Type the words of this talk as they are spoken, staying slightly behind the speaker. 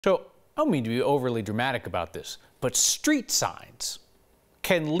I don't mean to be overly dramatic about this, but street signs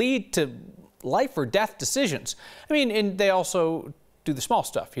can lead to life or death decisions. I mean, and they also do the small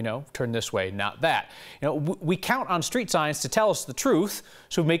stuff, you know, turn this way, not that. You know, we count on street signs to tell us the truth,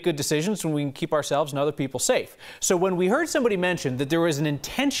 so we make good decisions and we can keep ourselves and other people safe. So when we heard somebody mention that there was an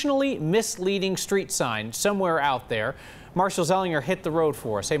intentionally misleading street sign somewhere out there, Marshall Zellinger hit the road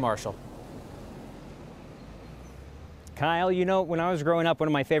for us. Hey, Marshall. Kyle, you know, when I was growing up, one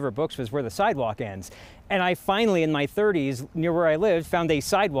of my favorite books was Where the Sidewalk Ends. And I finally, in my 30s, near where I lived, found a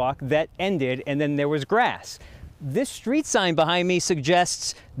sidewalk that ended and then there was grass. This street sign behind me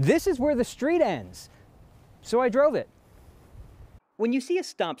suggests this is where the street ends. So I drove it. When you see a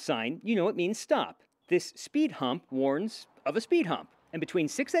stop sign, you know it means stop. This speed hump warns of a speed hump. And between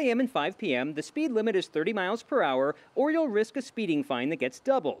 6 a.m. and 5 p.m., the speed limit is 30 miles per hour, or you'll risk a speeding fine that gets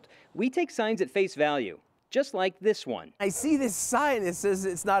doubled. We take signs at face value, just like this one. I see this sign that says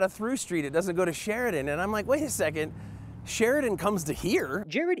it's not a through street, it doesn't go to Sheridan, and I'm like, wait a second, Sheridan comes to here?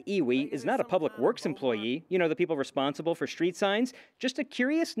 Jared Iwi is not a public works employee, you know, the people responsible for street signs, just a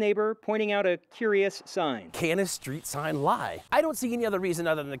curious neighbor pointing out a curious sign. Can a street sign lie? I don't see any other reason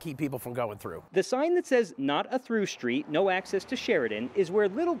other than to keep people from going through. The sign that says not a through street, no access to Sheridan, is where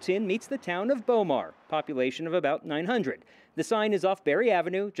Littleton meets the town of Beaumar, population of about 900. The sign is off Berry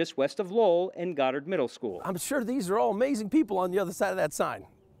Avenue, just west of Lowell and Goddard Middle School. I'm sure these are all amazing people on the other side of that sign,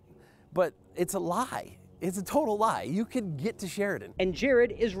 but it's a lie. It's a total lie. You could get to Sheridan. And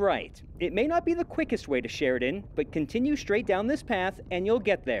Jared is right. It may not be the quickest way to Sheridan, but continue straight down this path and you'll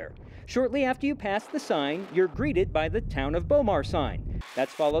get there. Shortly after you pass the sign, you're greeted by the Town of Beaumar sign.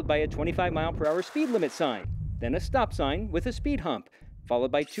 That's followed by a 25-mile-per-hour speed limit sign, then a stop sign with a speed hump,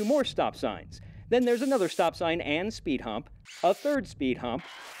 followed by 2 more stop signs. Then there's another stop sign and speed hump, a third speed hump,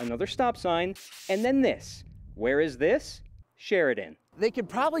 another stop sign, and then this. Where is this? Sheridan. They could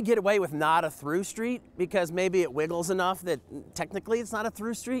probably get away with not a through street because maybe it wiggles enough that technically it's not a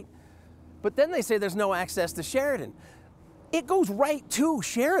through street. But then they say there's no access to Sheridan. It goes right to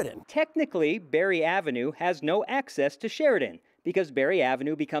Sheridan. Technically, Berry Avenue has no access to Sheridan because Berry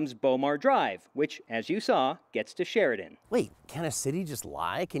Avenue becomes Beaumar Drive, which, as you saw, gets to Sheridan. Wait, can a city just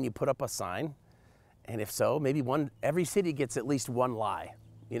lie? Can you put up a sign? And if so, maybe every city gets at least one lie.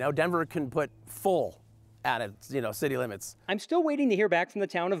 You know, Denver can put full at its, city limits. I'm still waiting to hear back from the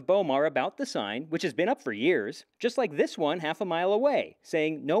town of Beaumar about the sign, which has been up for years, just like this one half a mile away,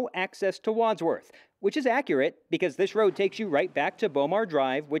 saying no access to Wadsworth, which is accurate because this road takes you right back to Beaumar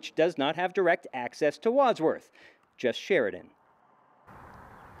Drive, which does not have direct access to Wadsworth, just Sheridan.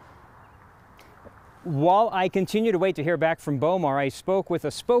 While I continue to wait to hear back from Beaumar, I spoke with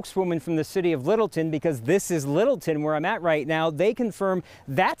a spokeswoman from the city of Littleton because this is Littleton where I'm at right now. They confirm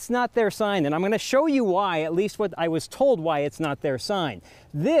that's not their sign, and I'm going to show you why, at least what I was told why it's not their sign.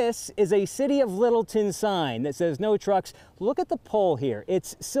 This is a City of Littleton sign that says no trucks. Look at the pole here.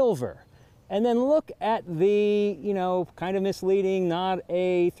 It's silver. And then look at the, kind of misleading, not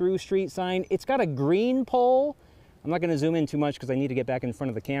a through street sign. It's got a green pole. I'm not going to zoom in too much because I need to get back in front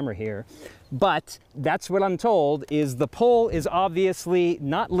of the camera here. But that's what I'm told is the pole is obviously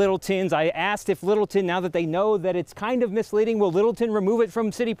not Littleton's. I asked if Littleton, now that they know that it's kind of misleading, will Littleton remove it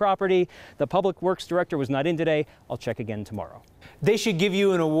from city property? The public works director was not in today. I'll check again tomorrow. They should give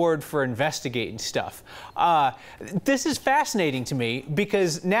you an award for investigating stuff. This is fascinating to me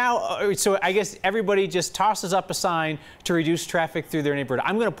because now, so I guess everybody just tosses up a sign to reduce traffic through their neighborhood.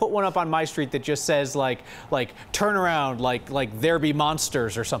 I'm going to put one up on my street that just says like turn around, like there be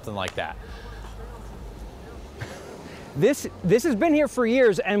monsters or something like that. This has been here for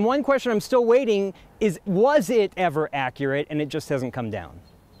years, and one question I'm still waiting is, was it ever accurate? And it just hasn't come down.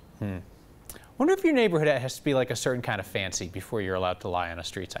 Wonder if your neighborhood has to be like a certain kind of fancy before you're allowed to lie on a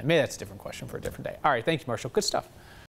street sign. Maybe that's a different question for a different day. All right, thank you, Marshall. Good stuff.